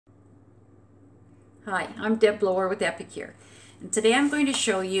Hi, I'm Deb Blower with Epicure, and today I'm going to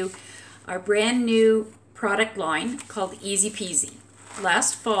show you our brand new product line called Easy Peasy.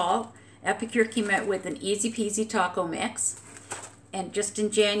 Last fall, Epicure came out with an Easy Peasy taco mix, and just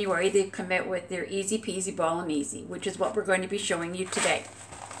in January they've come out with their Easy Peasy Bolognese, which is what we're going to be showing you today.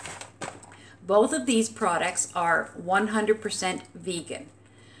 Both of these products are 100% vegan.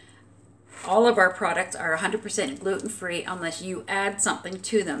 All of our products are 100% gluten-free unless you add something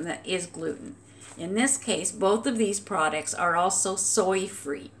to them that is gluten. In this case, both of these products are also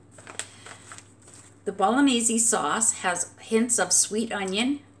soy-free. The Bolognese sauce has hints of sweet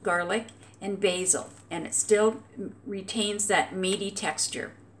onion, garlic, and basil, and it still retains that meaty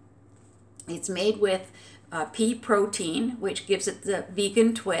texture. It's made with pea protein, which gives it the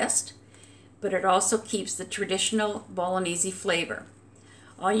vegan twist, but it also keeps the traditional Bolognese flavor.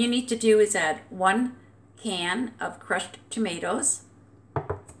 All you need to do is add 1 can of crushed tomatoes,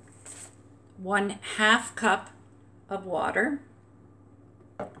 1/2 cup of water,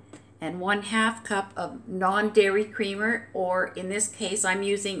 and 1/2 cup of non-dairy creamer, or in this case I'm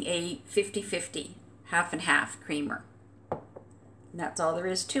using a 50-50, half and half creamer. And that's all there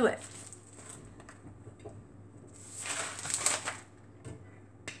is to it.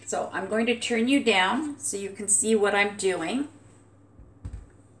 So I'm going to turn you down so you can see what I'm doing.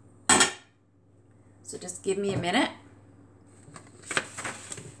 So just give me a minute.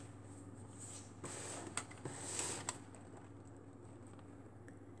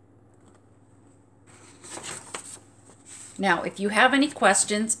 Now, if you have any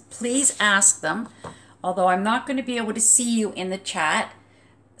questions, please ask them, although I'm not going to be able to see you in the chat,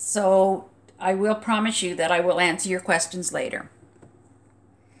 so I will promise you that I will answer your questions later.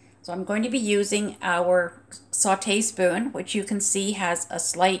 So I'm going to be using our sauté spoon, which you can see has a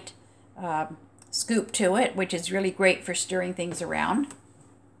slight scoop to it, which is really great for stirring things around.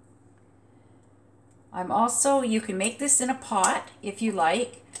 You can make this in a pot if you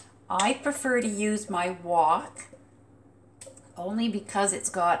like. I prefer to use my wok, only because it's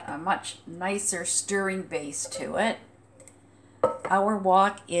got a much nicer stirring base to it. Our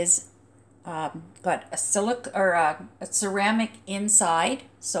wok is got a ceramic inside,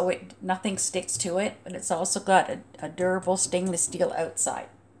 so nothing sticks to it, but it's also got a durable stainless steel outside.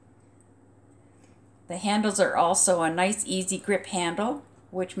 The handles are also a nice easy grip handle,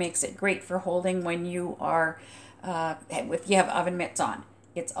 which makes it great for holding when you are if you have oven mitts on.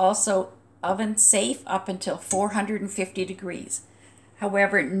 It's also oven safe up until 450 degrees.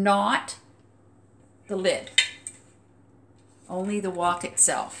 However, not the lid, only the wok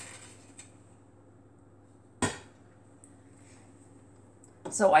itself.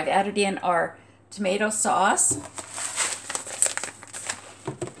 So I've added in our tomato sauce.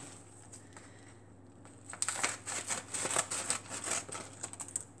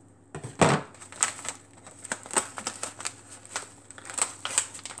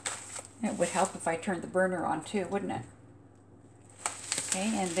 It would help if I turned the burner on too, wouldn't it?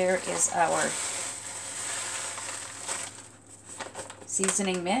 Okay, and there is our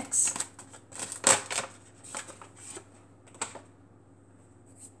seasoning mix.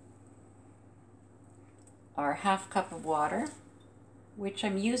 Our 1/2 cup of water, which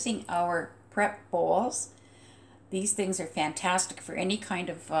I'm using our prep bowls. These things are fantastic for any kind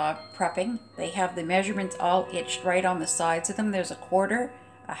of prepping. They have the measurements all etched right on the sides of them. There's a 1/4,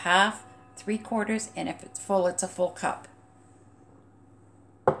 a 1/2, 3/4, and if it's full, it's a full cup.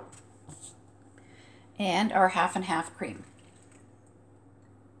 And our 1/2 and 1/2 cream.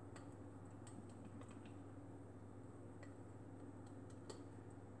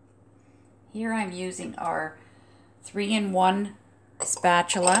 Here I'm using our 3-in-1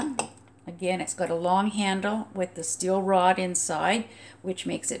 spatula. Again, it's got a long handle with the steel rod inside, which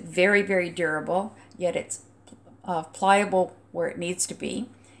makes it very, very durable, yet it's pliable where it needs to be.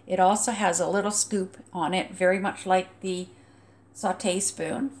 It also has a little scoop on it, very much like the sauté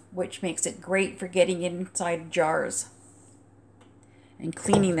spoon, which makes it great for getting inside jars and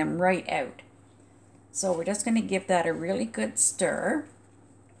cleaning them right out. So we're just going to give that a really good stir.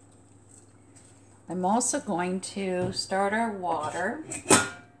 I'm also going to start our water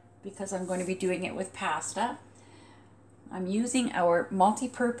because I'm going to be doing it with pasta. I'm using our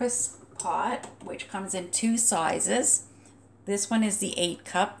multi-purpose pot, which comes in 2 sizes. This one is the 8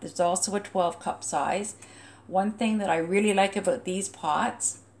 cup. There's also a 12 cup size. One thing that I really like about these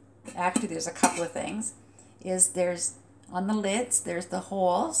pots, actually there's a couple of things, is on the lids, there's the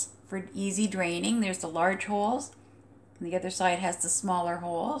holes for easy draining. There's the large holes, and the other side has the smaller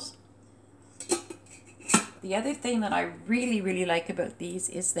holes. The other thing that I really, really like about these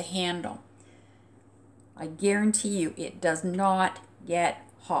is the handle. I guarantee you it does not get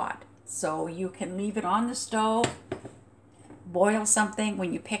hot. So you can leave it on the stove, boil something.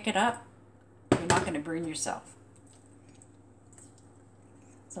 When you pick it up, you're not going to burn yourself.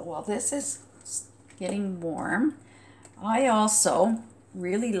 So while this is getting warm, I also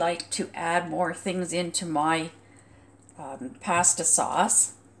really like to add more things into my pasta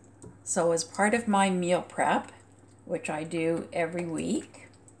sauce. So as part of my meal prep, which I do every week,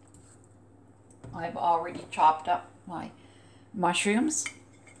 I've already chopped up my mushrooms.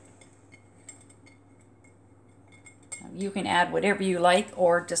 You can add whatever you like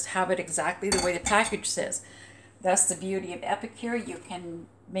or just have it exactly the way the package says. That's the beauty of Epicure. You can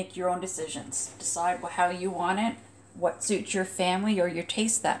make your own decisions. Decide how you want it, what suits your family or your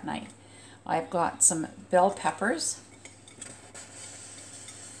taste that night. I've got some bell peppers.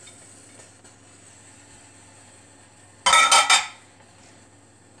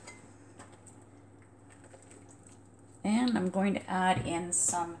 And I'm going to add in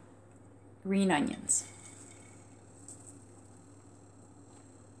some green onions.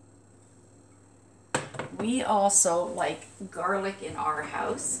 We also like garlic in our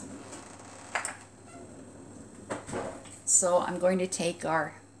house. So I'm going to take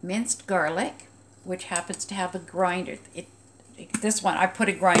our minced garlic, which happens to have a grinder. This one, I put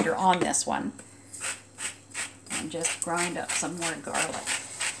a grinder on this one. And just grind up some more garlic.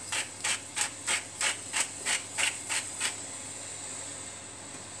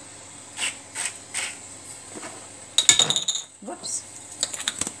 Whoops.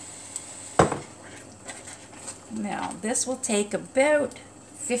 Now, this will take about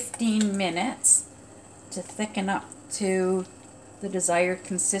 15 minutes to thicken up to the desired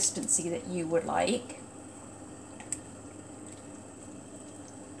consistency that you would like.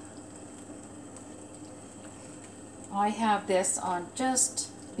 I have this on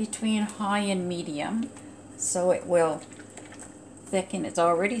just between high and medium, so it will thicken. It's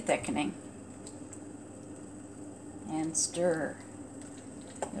already thickening. And stir.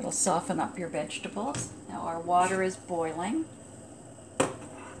 It'll soften up your vegetables. Now our water is boiling.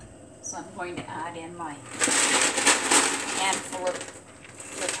 So I'm going to add in my handful of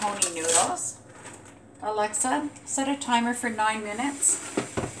rigatoni noodles. Alexa, set a timer for 9 minutes.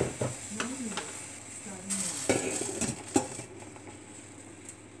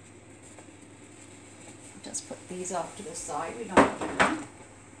 Just put these off to the side. We don't need them.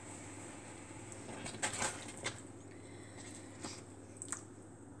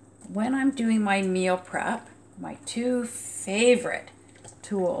 When I'm doing my meal prep, my two favorite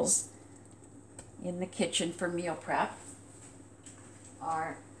tools in the kitchen for meal prep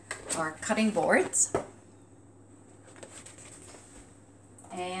are our cutting boards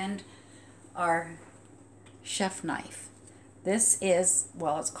and our chef knife. This is,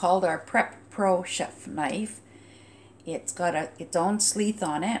 well, it's called our Prep Pro chef knife. It's got its own sleeve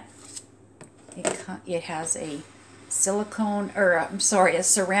on it. It has a silicone, or I'm sorry, a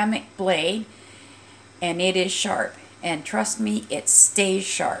ceramic blade, and it is sharp. And trust me, it stays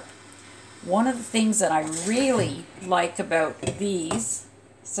sharp. One of the things that I really like about these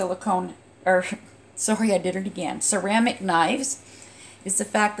ceramic knives is the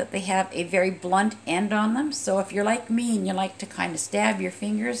fact that they have a very blunt end on them. So if you're like me and you like to kind of stab your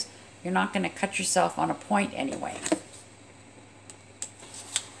fingers, you're not going to cut yourself on a point anyway.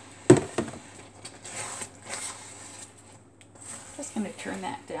 Just going to turn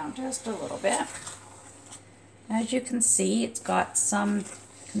that down just a little bit. As you can see, it's got some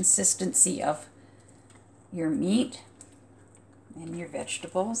consistency of your meat and your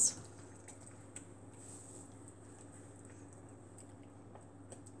vegetables.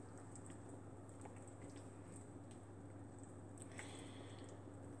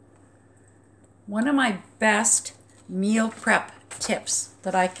 One of my best meal prep tips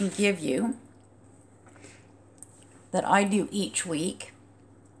that I can give you, that I do each week,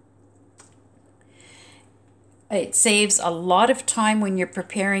 it saves a lot of time when you're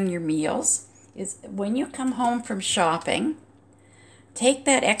preparing your meals, is when you come home from shopping, take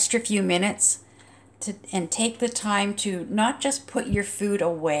that extra few minutes and take the time to not just put your food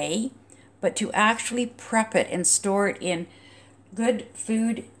away, but to actually prep it and store it in good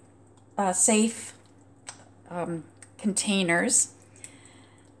food safe containers.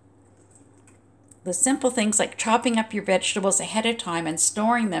 The simple things like chopping up your vegetables ahead of time and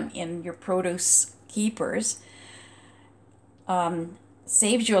storing them in your produce keepers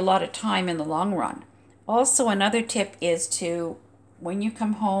saves you a lot of time in the long run. Also, another tip is to, when you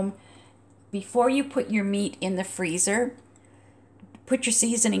come home, before you put your meat in the freezer, put your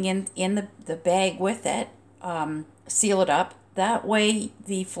seasoning in the bag with it, seal it up. That way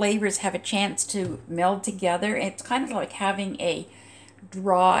the flavors have a chance to meld together. It's kind of like having a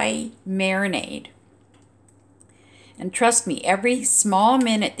dry marinade. And trust me, every small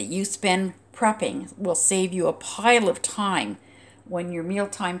minute that you spend prepping will save you a pile of time when your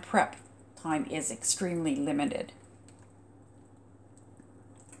mealtime prep time is extremely limited.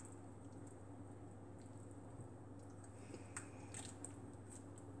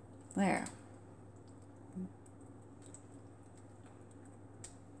 There.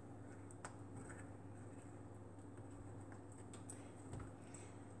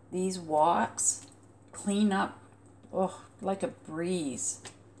 These woks clean up, oh, like a breeze.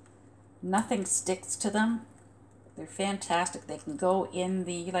 Nothing sticks to them. They're fantastic. They can go in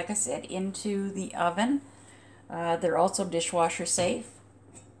the, like I said, into the oven. They're also dishwasher safe.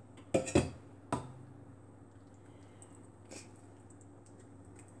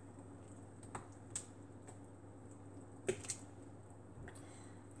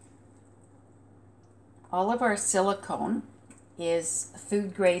 All of our silicone is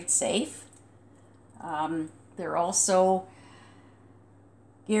food grade safe. They're also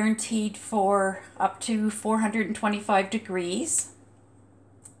guaranteed for up to 425 degrees.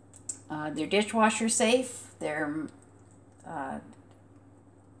 They're dishwasher safe. They're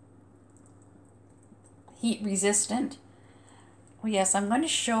heat resistant. Oh yes, I'm going to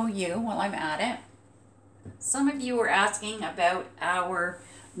show you while I'm at it. Some of you were asking about our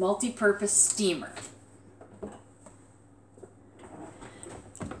multi-purpose steamer.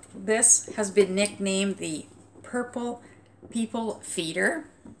 This has been nicknamed the Purple People Feeder.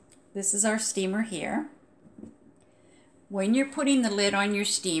 This is our steamer here. When you're putting the lid on your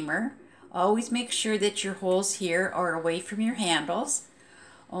steamer, always make sure that your holes here are away from your handles.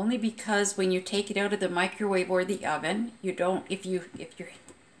 Only because when you take it out of the microwave or the oven, you don't, if you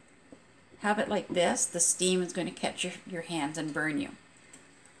have it like this, the steam is going to catch your hands and burn you.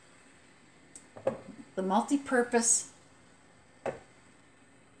 The multi-purpose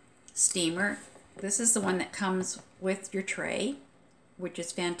steamer, this is the one that comes with your tray, which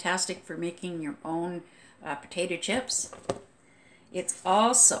is fantastic for making your own potato chips. It's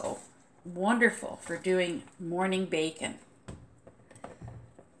also wonderful for doing morning bacon.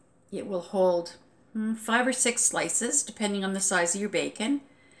 It will hold 5 or 6 slices depending on the size of your bacon.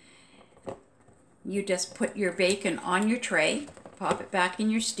 You just put your bacon on your tray, pop it back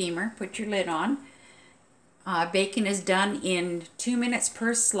in your steamer, put your lid on. Bacon is done in 2 minutes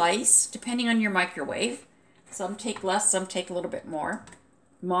per slice, depending on your microwave. Some take less, some take a little bit more.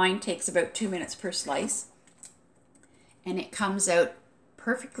 Mine takes about 2 minutes per slice. And it comes out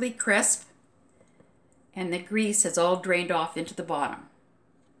perfectly crisp, and the grease has all drained off into the bottom.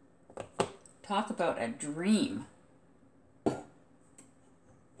 Talk about a dream.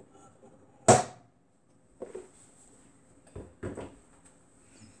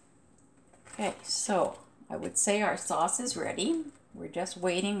 Okay, so I would say our sauce is ready. We're just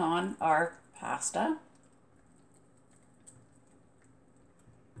waiting on our pasta.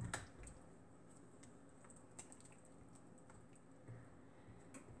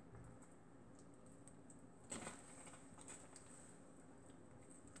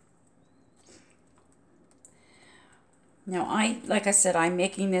 Now, like I said, I'm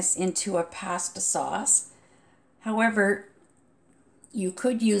making this into a pasta sauce. However, you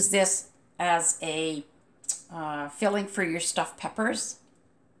could use this as a filling for your stuffed peppers,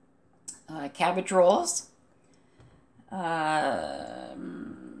 cabbage rolls,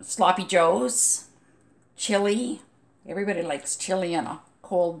 sloppy joes, chili. Everybody likes chili on a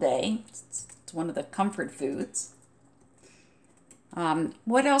cold day. It's one of the comfort foods.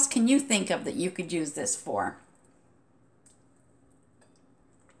 What else can you think of that you could use this for?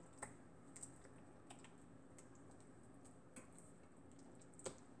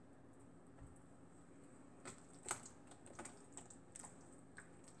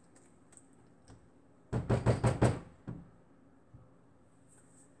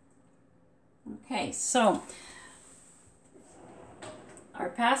 Okay, so our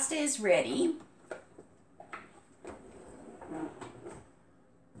pasta is ready.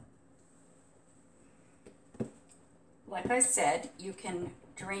 Like I said, you can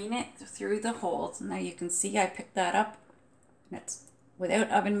drain it through the holes. Now you can see I picked that up, and it's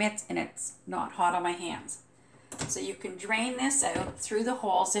without oven mitts, and it's not hot on my hands. So you can drain this out through the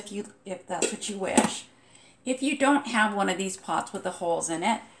holes if that's what you wish. If you don't have one of these pots with the holes in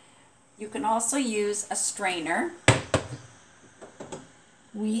it, you can also use a strainer.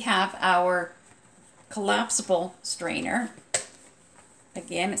 We have our collapsible strainer.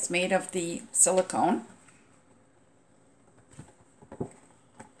 Again, it's made of the silicone,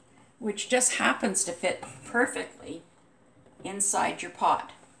 which just happens to fit perfectly inside your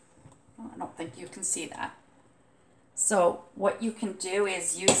pot. Oh, I don't think you can see that. So what you can do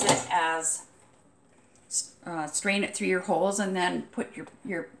is use it as, strain it through your holes and then put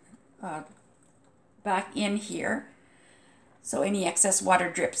your back in here so any excess water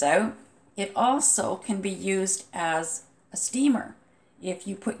drips out. It also can be used as a steamer. If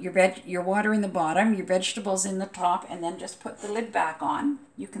you put your water in the bottom, your vegetables in the top, and then just put the lid back on,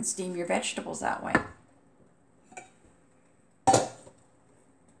 you can steam your vegetables that way.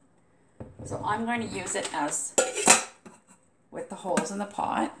 So I'm going to use it as with the holes in the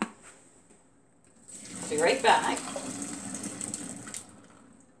pot. Be right back.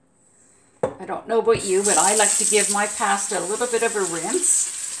 I don't know about you, but I like to give my pasta a little bit of a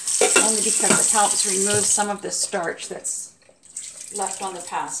rinse, only because it helps remove some of the starch that's left on the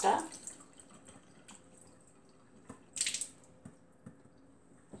pasta.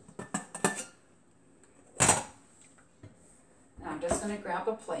 Now I'm just going to grab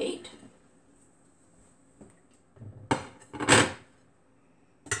a plate.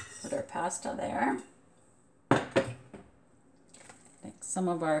 Put our pasta there. Take some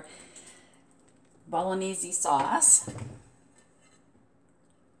of our Bolognese sauce.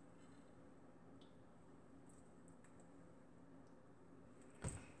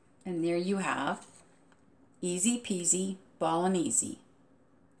 And there you have easy peasy Bolognese.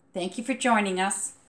 Thank you for joining us.